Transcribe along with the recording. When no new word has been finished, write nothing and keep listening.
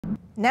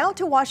Now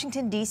to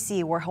Washington,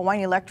 D.C., where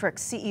Hawaiian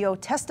Electric's CEO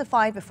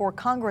testified before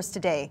Congress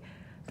today.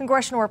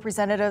 Congressional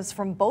representatives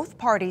from both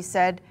parties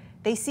said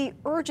they see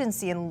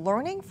urgency in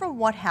learning from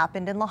what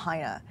happened in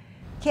Lahaina.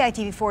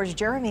 KITV4's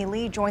Jeremy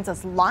Lee joins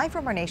us live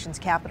from our nation's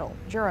capital.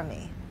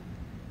 Jeremy.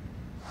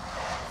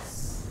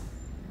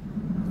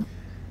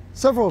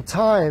 Several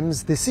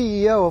times, the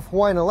CEO of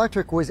Hawaiian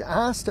Electric was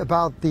asked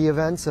about the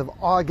events of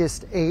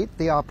August 8th,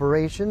 the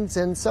operations,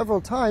 and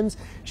several times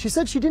she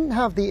said she didn't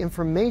have the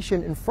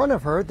information in front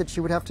of her, that she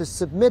would have to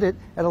submit it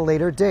at a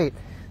later date.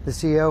 The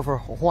CEO for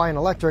Hawaiian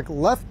Electric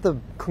left the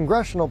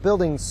Congressional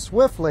building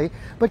swiftly,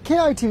 but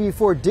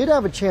KITV4 did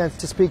have a chance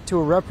to speak to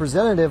a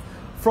representative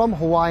from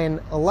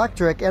Hawaiian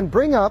Electric and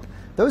bring up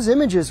those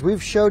images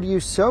we've showed you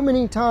so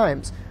many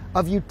times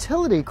of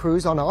utility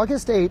crews on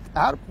August 8th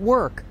at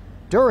work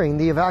during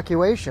the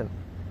evacuation.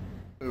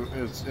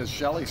 As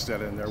Shelley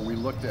said in there, we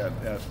looked at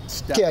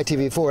steps.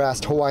 KITV4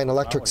 asked Hawaiian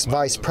Electric's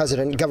Vice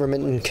President,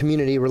 Government and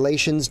Community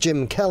Relations,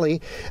 Jim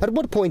Kelly, at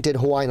what point did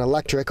Hawaiian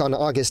Electric on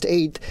August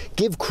 8th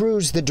give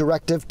crews the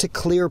directive to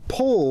clear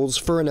poles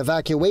for an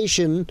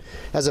evacuation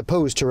as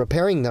opposed to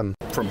repairing them?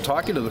 From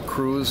talking to the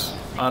crews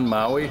on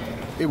Maui,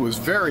 it was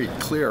very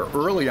clear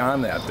early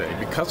on that day,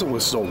 because it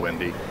was so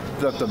windy,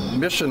 that the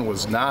mission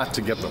was not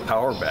to get the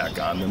power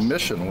back on. The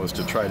mission was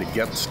to try to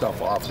get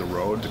stuff off the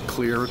road, to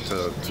clear,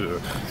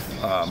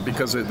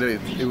 because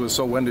it was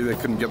so windy they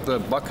couldn't get the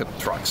bucket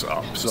trucks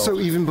up. So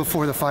even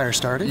before the fire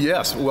started?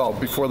 Yes, well,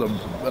 before the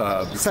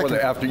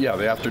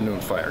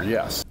afternoon fire,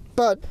 yes.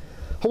 But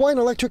Hawaiian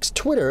Electric's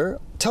Twitter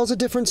tells a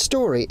different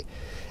story.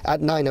 At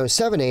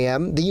 9:07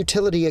 a.m., the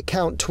utility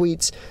account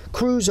tweets,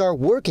 "Crews are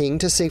working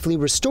to safely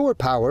restore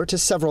power to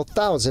several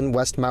thousand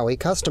West Maui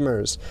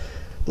customers."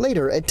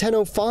 Later, at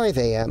 10:05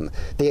 a.m.,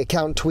 the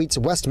account tweets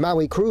West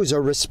Maui crews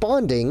are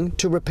responding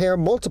to repair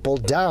multiple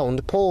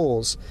downed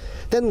poles.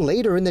 Then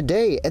later in the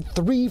day, at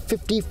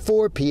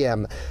 3:54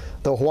 p.m.,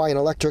 the Hawaiian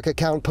Electric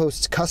account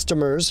posts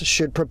customers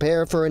should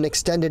prepare for an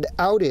extended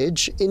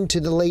outage into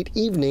the late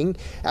evening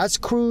as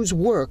crews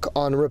work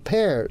on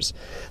repairs.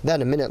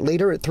 Then a minute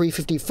later, at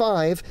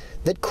 3:55,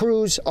 that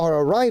crews are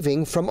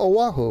arriving from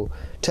Oahu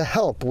to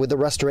help with the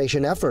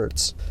restoration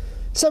efforts.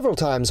 Several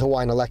times,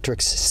 Hawaiian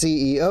Electric's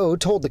CEO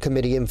told the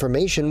committee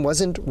information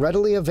wasn't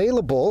readily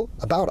available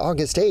about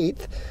August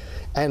 8th.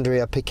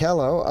 Andrea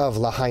Picello of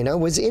Lahaina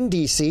was in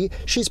D.C.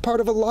 She's part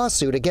of a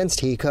lawsuit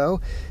against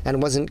HECO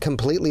and wasn't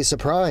completely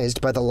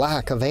surprised by the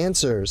lack of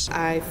answers.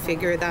 I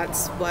figure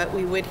that's what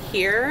we would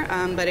hear,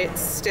 but it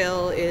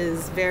still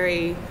is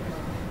very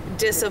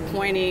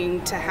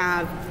disappointing to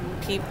have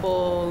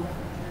people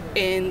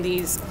in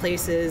these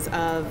places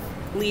of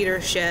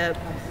leadership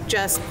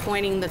just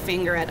pointing the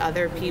finger at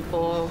other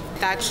people.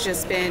 That's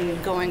just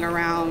been going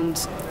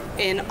around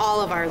in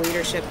all of our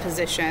leadership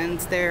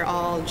positions. They're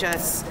all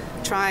just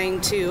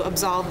trying to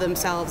absolve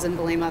themselves and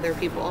blame other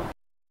people.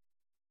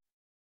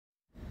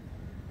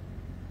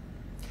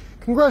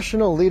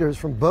 Congressional leaders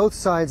from both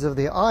sides of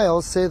the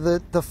aisle say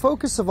that the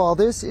focus of all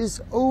this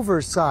is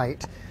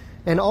oversight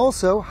and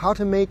also how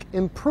to make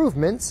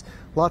improvements.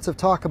 Lots of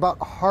talk about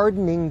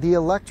hardening the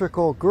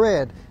electrical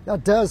grid.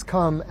 That does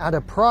come at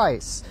a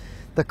price.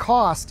 The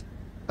cost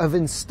of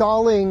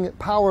installing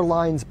power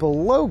lines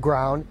below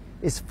ground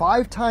is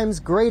 5 times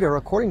greater,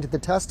 according to the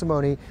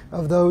testimony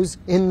of those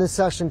in the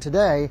session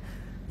today,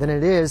 than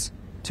it is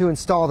to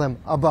install them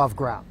above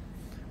ground.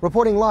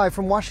 Reporting live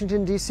from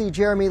Washington, D.C.,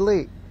 Jeremy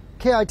Lee,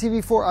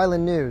 KITV4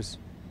 Island News.